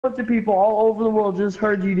bunch of people all over the world just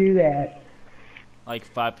heard you do that. Like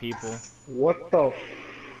 5 people. What the?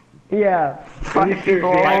 Yeah, 5 people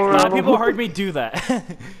all Like over 5 the people world. heard me do that.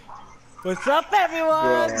 What's up,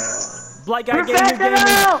 everyone? Bruh. Black guy We're gamer fast gaming.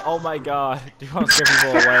 enough! Oh my god. Do you want to scare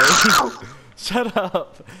people away? Shut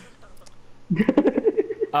up.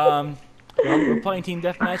 We're playing team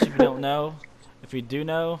deathmatch. If you don't know, if you do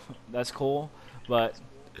know, that's cool. But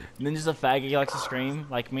Ninja's a faggot. He likes to scream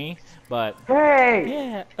like me. But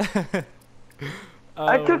Hey! yeah.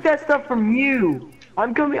 I took that stuff from you.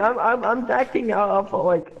 I'm acting out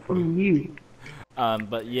like from you.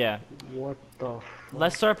 But yeah. What the?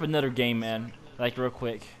 Let's start up another game, man. Like real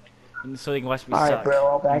quick, so they can watch me Alright, suck. bro,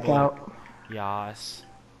 I'll back out. Yas.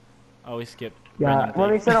 Oh, we skipped. Yeah, let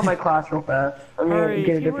me set up my class real fast. I'm gonna Hurry,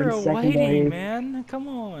 get a people different are secondary. waiting, man. Come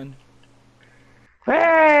on.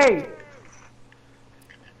 Hey!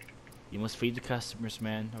 You must feed the customers,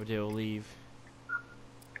 man, or they will leave.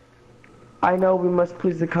 I know we must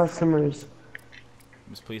please the customers. You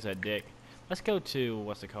must please that dick. Let's go to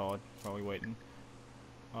what's it called? While we waiting.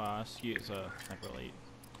 Let's use sniper elite.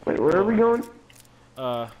 Wait, where are we going?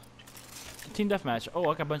 Team deathmatch. Oh,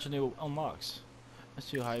 I got a bunch of new unlocks. Let's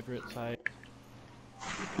do hybrid side.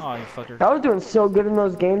 Oh, you fucker. I was doing so good in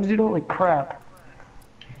those games, dude. Holy crap.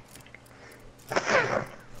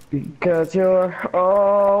 Because you're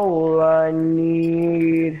all I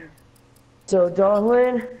need. So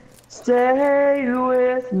darling, stay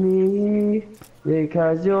with me.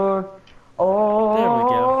 Because you're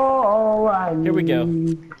all I need. Here we go.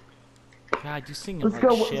 God, you sing Let's like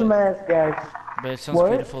go with shit. some ass, guys. But it sounds What?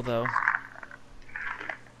 beautiful though.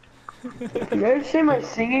 You guys say my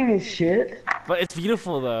singing is shit? But it's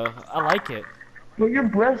beautiful though. I like it. Well, your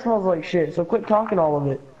breath smells like shit, so quit talking all of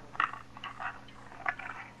it.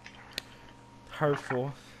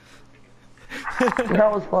 Hurtful. That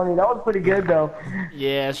was funny. That was pretty good, though.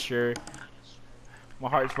 Yeah, sure. My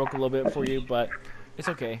heart's broke a little bit for you, but it's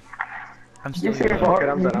okay. I'm still You said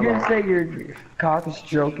here. you didn't say your cock is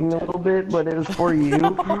joking a little bit, but it was for you.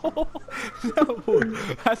 No,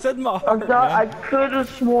 I said my heart, I man. could have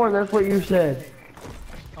sworn that's what you said.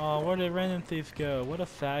 Oh, where did Random Thief go? What a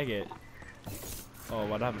faggot. Oh,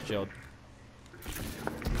 what happened, shield?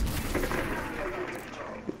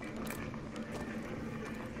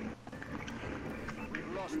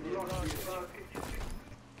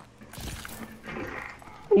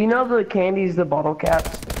 You know the candies, the bottle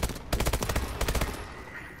caps?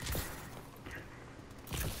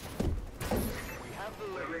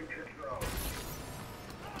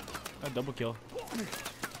 A double kill.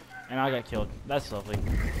 And I got killed. That's lovely.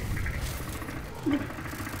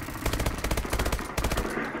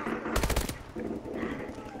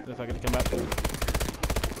 If I could come back.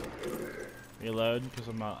 Reload, because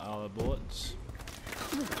I'm out of bullets.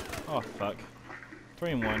 Oh, fuck.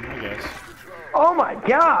 3 and 1, I guess. Oh my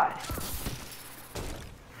god!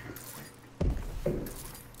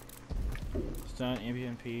 Stun,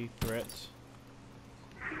 MPMP, threats.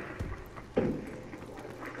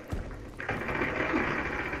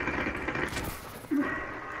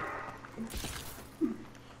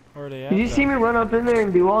 Where are they at? Did you see me run up in there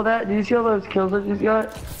and do all that? Did you see all those kills I just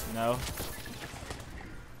got? No.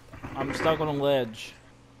 I'm stuck on a ledge.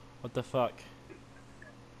 What the fuck?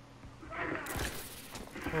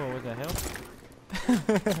 Oh, what the hell?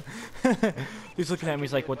 He's looking at me,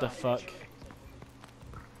 he's like, what the fuck?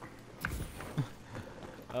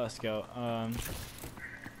 Let's go.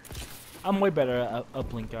 I'm way better at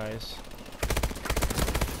uplink, guys.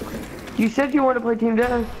 You said you wanted to play Team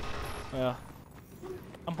Death. Yeah.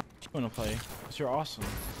 I'm going to play, because you're awesome.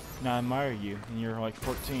 And I admire you, and you're like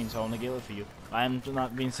 14, so I want to get with you. I'm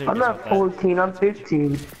not being serious I'm not about 14, I'm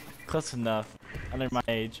 15. that. Close enough. Under my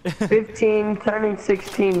age. 15, turning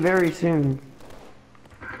 16 very soon.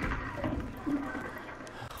 You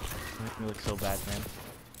make me look so bad, man.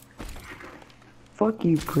 Fuck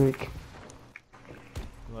you, prick.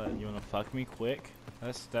 What, you wanna fuck me quick?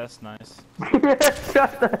 That's nice.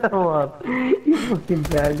 Shut the hell up. You fucking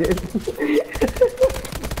faggot.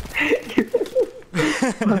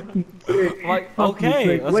 Fuck you, prick. Like, Fuck you, okay,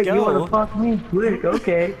 prick. let's Wait, go. you wanna fuck me quick?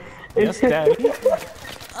 Okay. Yes, daddy.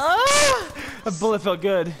 Ah! That bullet felt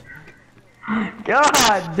good.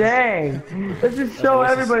 God dang. Let's just show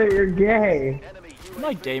everybody you're gay. I'm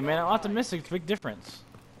not gay, man. I'm optimistic. It's a big difference.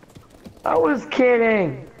 I was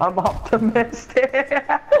kidding. I'm optimistic.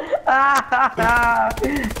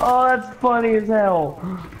 Oh, that's funny as hell.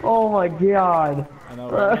 Oh my god. I know,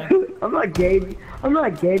 right, man? I'm not gay. I'm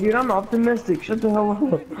not gay, dude. I'm optimistic. Shut the hell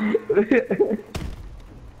up.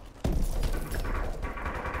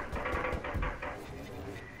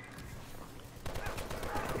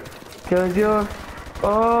 Cause you're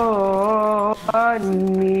Oh, I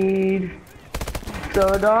need.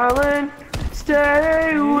 So, darling,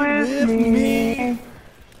 stay with me.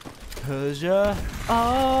 Cause you're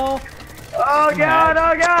all. Oh God!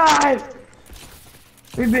 Oh God!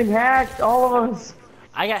 We've been hacked, all of us.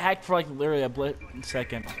 I got hacked for like literally a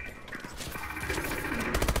second.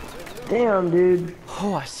 Damn, dude.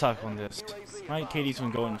 Oh, I suck on this. My KD's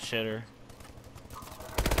gonna go in the shitter.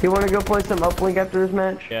 You want to go play some uplink after this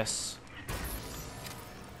match? Yes.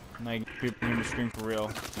 Like people in the stream for real.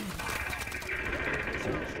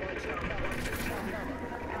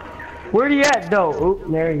 Where you at, though?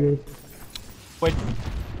 Oh, there he is. Wait.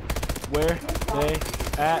 Where they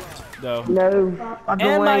at though? No, I've been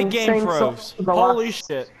And my wearing the game same froze. socks for the Holy last-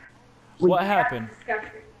 shit. What happened?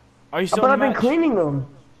 Are you still But in I've the been match? cleaning them.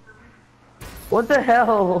 What the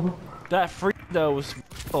hell? That freak though was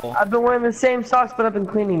full. I've been wearing the same socks, but I've been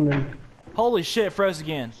cleaning them. Holy shit, it froze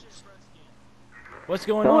again. What's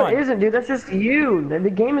going No, on? it isn't, dude. That's just you. The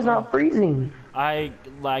game is not freezing. I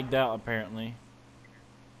lagged out apparently.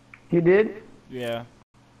 You did? Yeah.